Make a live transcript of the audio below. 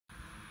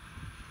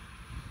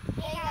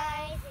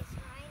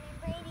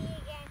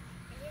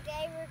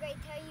I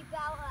tell you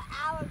about an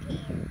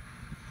alligator.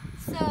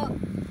 So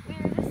we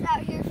were just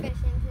out here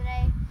fishing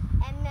today,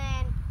 and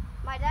then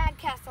my dad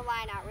cast a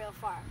line out real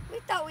far. We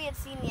thought we had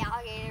seen the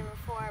alligator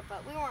before,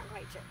 but we weren't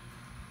quite sure.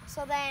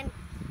 So then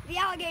the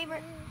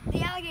alligator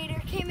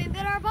came and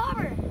bit our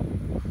bobber.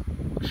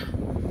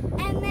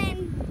 And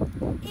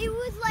then it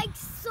was like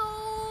so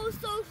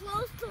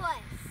close to us.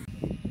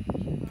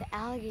 The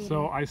alligator.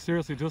 So I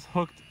seriously just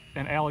hooked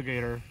an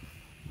alligator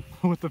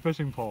with the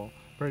fishing pole.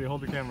 Brady,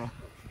 hold the camera.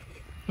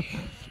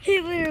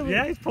 He literally.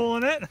 Yeah, he's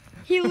pulling it.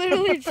 He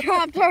literally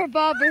chopped our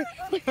bobber.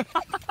 Yes,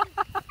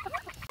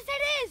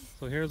 it is.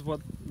 So here's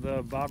what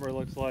the bobber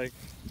looks like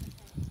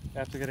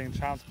after getting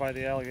chomped by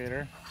the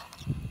alligator.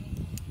 Oh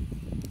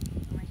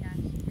my gosh,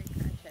 he did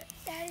crush it.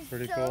 That is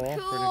Pretty so cool. Pretty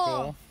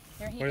cool.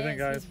 There he What do you think,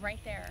 guys? He's right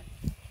there.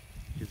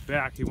 He's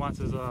back. He wants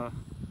his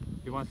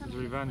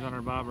revenge on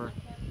our bobber.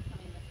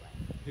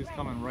 He's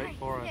coming right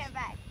for us.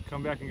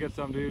 Come back and get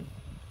some, dude.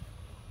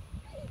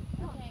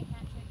 Okay,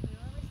 Patrick, we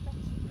will respect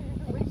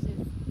your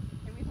wishes.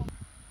 And we hope.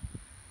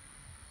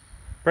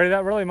 Brady,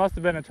 that really must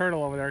have been a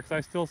turtle over there because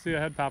I still see a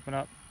head popping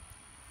up.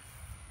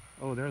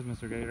 Oh, there's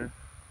Mr. Gator.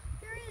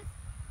 There he is.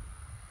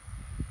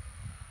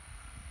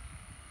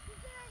 He's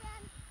there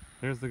again.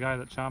 There's the guy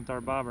that chomped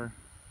our bobber.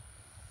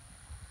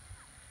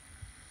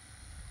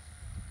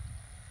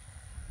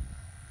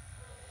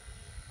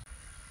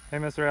 Hey,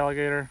 Mr.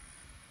 Alligator.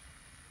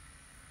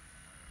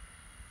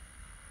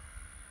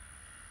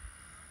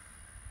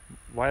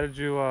 Why did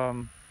you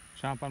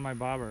chomp on my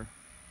bobber?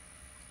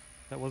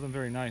 That wasn't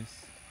very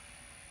nice.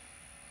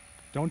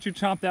 Don't you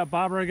chomp that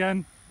bobber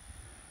again.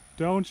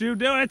 Don't you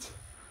do it.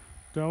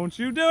 Don't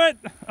you do it.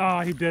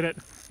 Oh, he did it.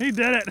 He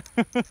did it.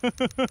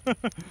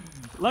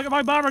 Look at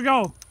my bobber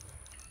go.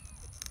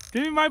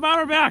 Give me my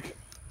bobber back.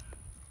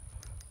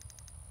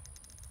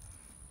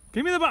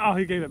 Give me the bobber. Oh,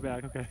 he gave it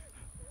back. Okay.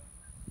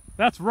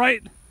 That's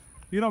right.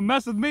 You don't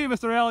mess with me,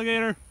 Mr.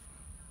 Alligator.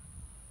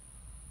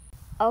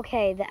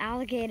 Okay, the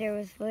alligator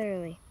was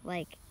literally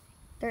like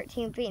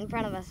 13 feet in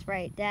front of us,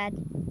 right, Dad?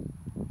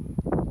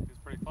 He's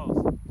pretty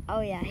close. Oh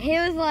yeah, he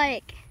was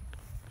like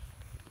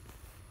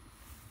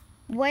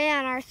way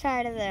on our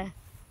side of the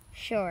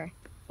shore.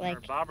 Like,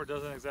 Our bobber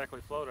doesn't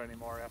exactly float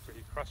anymore after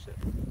he crushed it.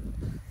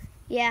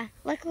 yeah,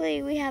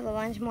 luckily we have a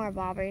bunch more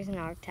bobbers in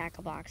our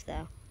tackle box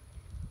though.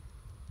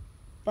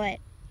 But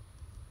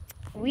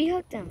we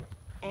hooked him,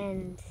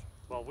 and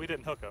Well, we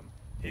didn't hook him.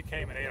 He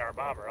came and ate our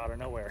bobber out of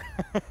nowhere.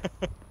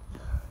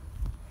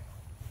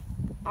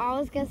 I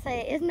was gonna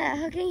say, isn't that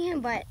hooking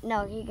him? But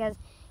no, because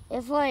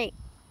it's like,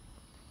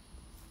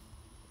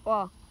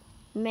 well,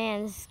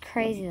 man, this is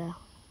crazy though.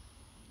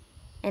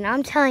 And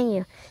I'm telling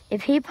you,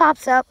 if he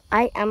pops up,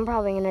 I'm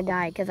probably gonna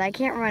die because I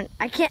can't run.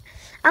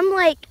 I'm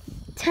like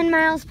 10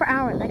 miles per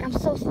hour. Like, I'm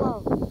so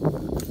slow.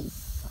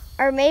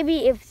 Or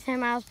maybe if 10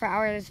 miles per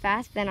hour is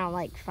fast, then I'm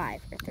like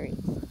 5 or 3.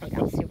 Like,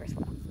 I'm super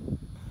slow.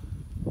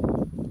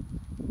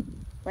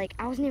 Like,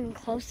 I wasn't even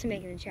close to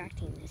making the track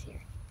team this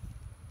year.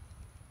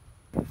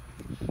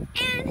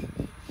 And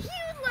he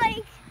was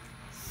like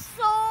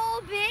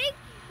so big.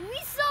 We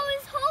saw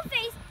his whole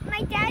face.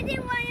 My dad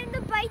didn't want him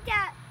to bite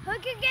that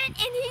hook again, and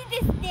he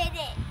just did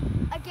it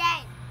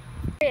again.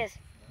 There he is.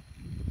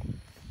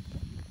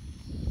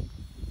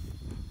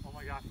 Oh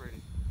my gosh,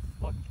 Brady.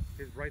 Look,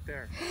 he's right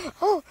there.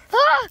 Oh,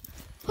 ah,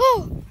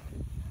 oh.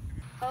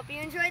 Hope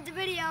you enjoyed the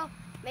video.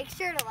 Make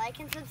sure to like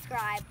and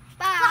subscribe.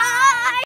 Bye. Bye.